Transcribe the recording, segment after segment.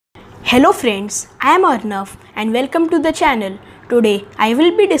Hello friends, I am Arnav and welcome to the channel. Today I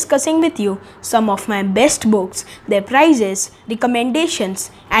will be discussing with you some of my best books, their prices,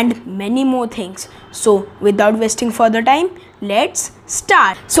 recommendations and many more things. So without wasting further time, let's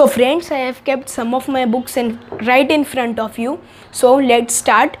start. So friends, I have kept some of my books right in front of you. So let's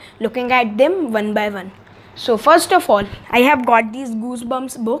start looking at them one by one. So first of all, I have got this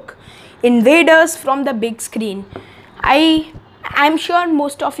Goosebumps book, Invaders from the Big Screen. I'm sure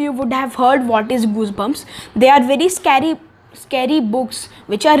most of you would have heard what is Goosebumps. They are very scary books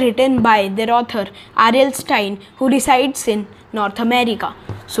which are written by their author R.L. Stine, who resides in North America.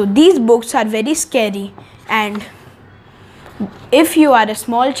 So these books are very scary, and if you are a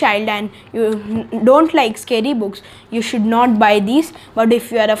small child and you don't like scary books, you should not buy these. But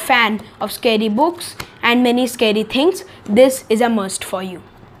if you are a fan of scary books and many scary things, this is a must for you.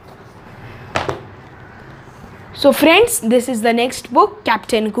 So friends, this is the next book,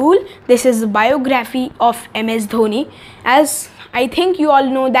 Captain Cool. This is a biography of MS Dhoni. As I think you all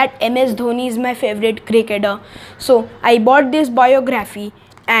know that MS Dhoni is my favorite cricketer. So I bought this biography,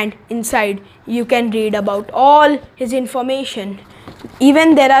 and inside you can read about all his information.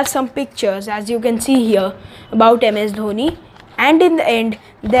 Even there are some pictures, as you can see here, about MS Dhoni, and in the end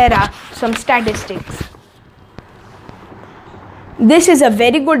there are some statistics. This is a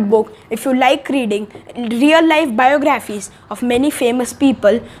very good book if you like reading real life biographies of many famous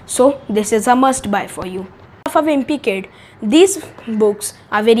people, so this is a must buy for you. Of a Wimpy Kid. These books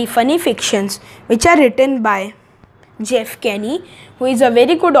are very funny fictions which are written by Jeff Kenny, who is a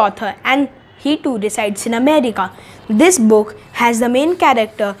very good author, and he too resides in America. This book has the main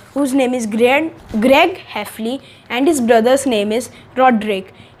character whose name is Greg Heffley and his brother's name is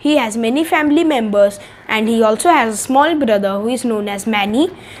Roderick. He has many family members and he also has a small brother who is known as Manny.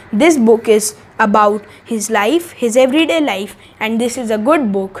 This book is about his life, his everyday life, and this is a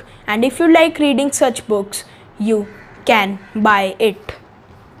good book, and if you like reading such books, you can buy it.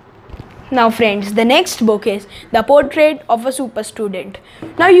 Now friends, the next book is The Portrait of a Super Student.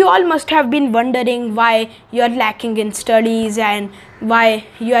 Now you all must have been wondering why you are lacking in studies and why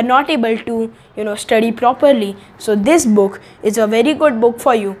you are not able to study properly. So this book is a very good book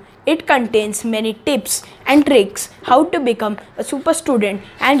for you. It contains many tips and tricks how to become a super student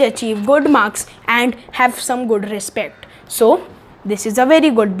and achieve good marks and have some good respect. So this is a very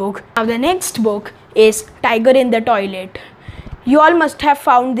good book. Now the next book is Tiger in the Toilet. You all must have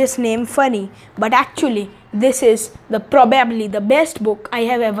found this name funny, but actually this is probably the best book I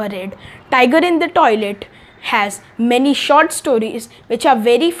have ever read. Tiger in the Toilet has many short stories which are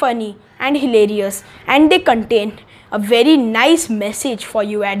very funny and hilarious, and they contain a very nice message for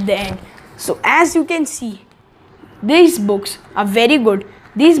you at the end. So as you can see, these books are very good.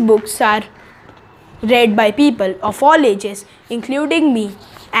 These books are read by people of all ages, including me,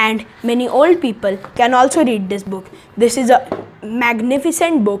 and many old people can also read this book. This is a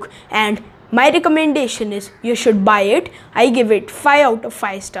magnificent book, and my recommendation is you should buy it. I give it 5 out of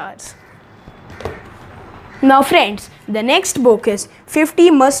 5 stars. Now friends, the next book is 50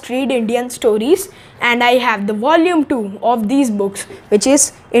 Must Read Indian Stories, and I have the volume 2 of these books, which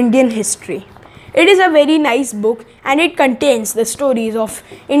is Indian History. It is a very nice book and it contains the stories of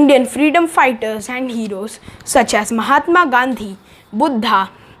Indian freedom fighters and heroes such as Mahatma Gandhi,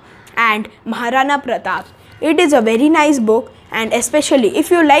 Buddha and Maharana Pratap. It is a very nice book, and especially if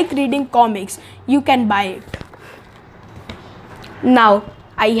you like reading comics, you can buy it. Now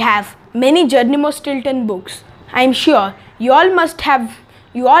I have many Geronimo Stilton books. I am sure you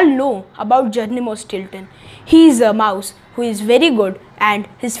all know about Geronimo Stilton. He is a mouse who is very good, and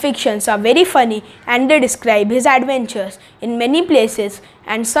his fictions are very funny, and they describe his adventures in many places,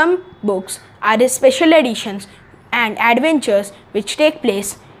 and some books are his special editions and adventures which take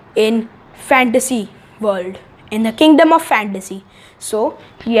place in fantasy world, in the kingdom of fantasy. So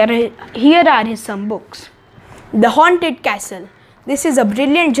here are his some books. The Haunted Castle. This is a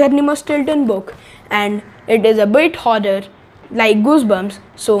brilliant Geronimo Stilton book, and it is a bit horror like Goosebumps.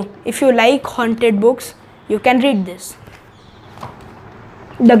 So if you like haunted books, you can read this.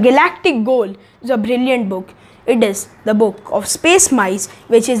 The Galactic Goal is a brilliant book. It is the book of Space Mice,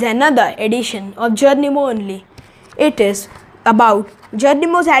 which is another edition of Geronimo only. It is about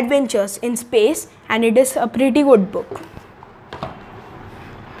Geronimo's adventures in space, and it is a pretty good book.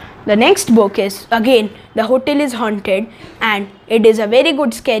 The next book is again The Hotel is Haunted, and it is a very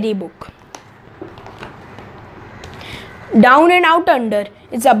good scary book. Down and Out Under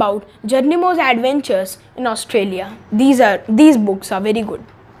is about Geronimo's adventures in Australia. These books are very good.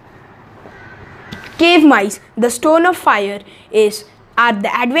 Cave Mice, The Stone of Fire are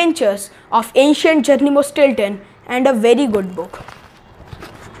the adventures of ancient Geronimo Stilton, and a very good book.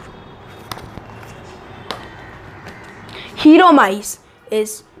 Hero Mice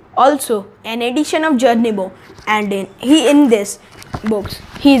is also an edition of Geronimo, and in this books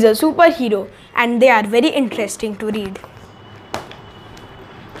he is a superhero and they are very interesting to read.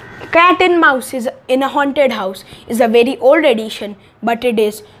 Cat and Mouse is in a Haunted House is a very old edition, but it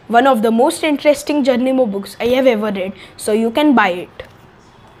is one of the most interesting Geronimo books I have ever read, so you can buy it.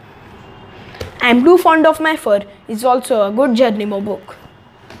 I am Too Fond of My Fur is also a good Geronimo book.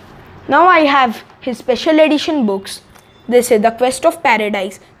 Now I have his special edition books. This is The Quest of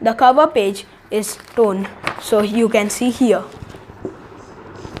Paradise. The cover page is torn, so you can see here.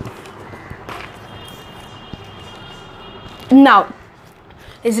 Now,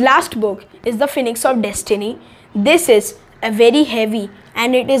 his last book is The Phoenix of Destiny. This is a very heavy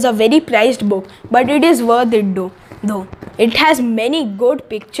and it is a very prized book, but it is worth it though. It has many good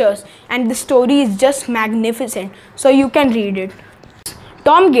pictures and the story is just magnificent, so you can read it.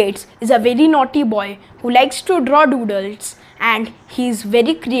 Tom Gates is a very naughty boy who likes to draw doodles and he is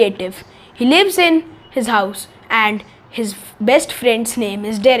very creative. He lives in his house and his best friend's name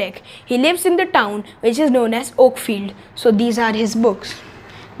is Derek. He lives in the town which is known as Oakfield. So these are his books.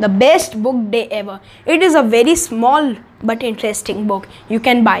 The best book day ever. It is a very small but interesting book. You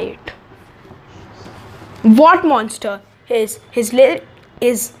can buy it. What Monster is his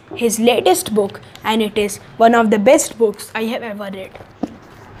latest book and it is one of the best books I have ever read.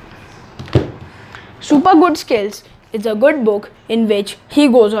 Super Good Skills is a good book in which he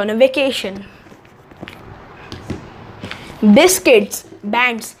goes on a vacation. Biscuits,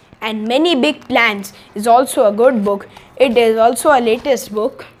 Bands and Many Big Plans is also a good book. It is also a latest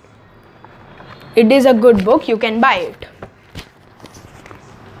book. It is a good book. You can buy it.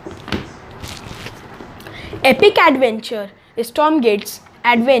 Epic Adventure is Tom Gates'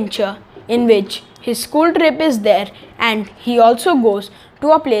 adventure in which his school trip is there and he also goes to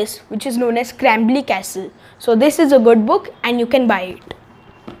a place which is known as Crambley Castle. So this is a good book and you can buy it.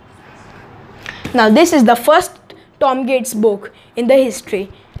 Now this is the first Tom Gates book in the history.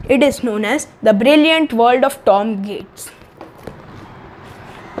 It is known as The Brilliant World of Tom Gates.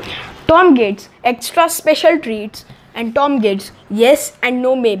 Tom Gates Extra Special Treats and Tom Gates Yes and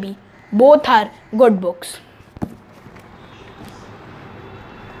No Maybe. Both are good books.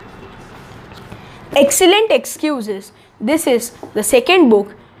 Excellent Excuses. This is the second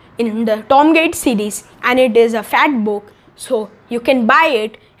book in the Tom Gates series and it is a fat book, so you can buy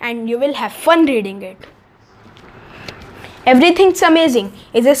it and you will have fun reading it. Everything's Amazing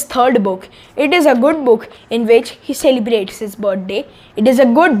is his third book. It is a good book in which he celebrates his birthday. It is a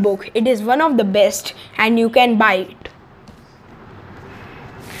good book. It is one of the best and you can buy it.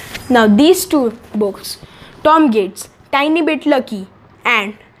 Now these two books, Tom Gates' Tiny Bit Lucky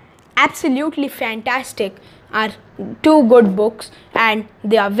and Absolutely Fantastic, are two good books and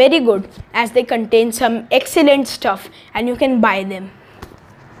they are very good as they contain some excellent stuff and you can buy them.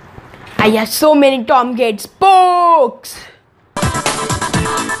 I have so many Tom Gates books.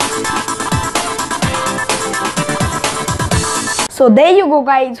 So there you go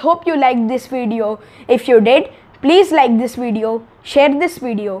guys, hope you liked this video. If you did, please like this video, share this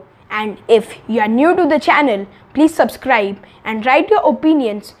video, and if you are new to the channel, please subscribe and write your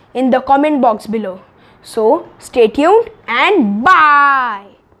opinions in the comment box below. So stay tuned and bye.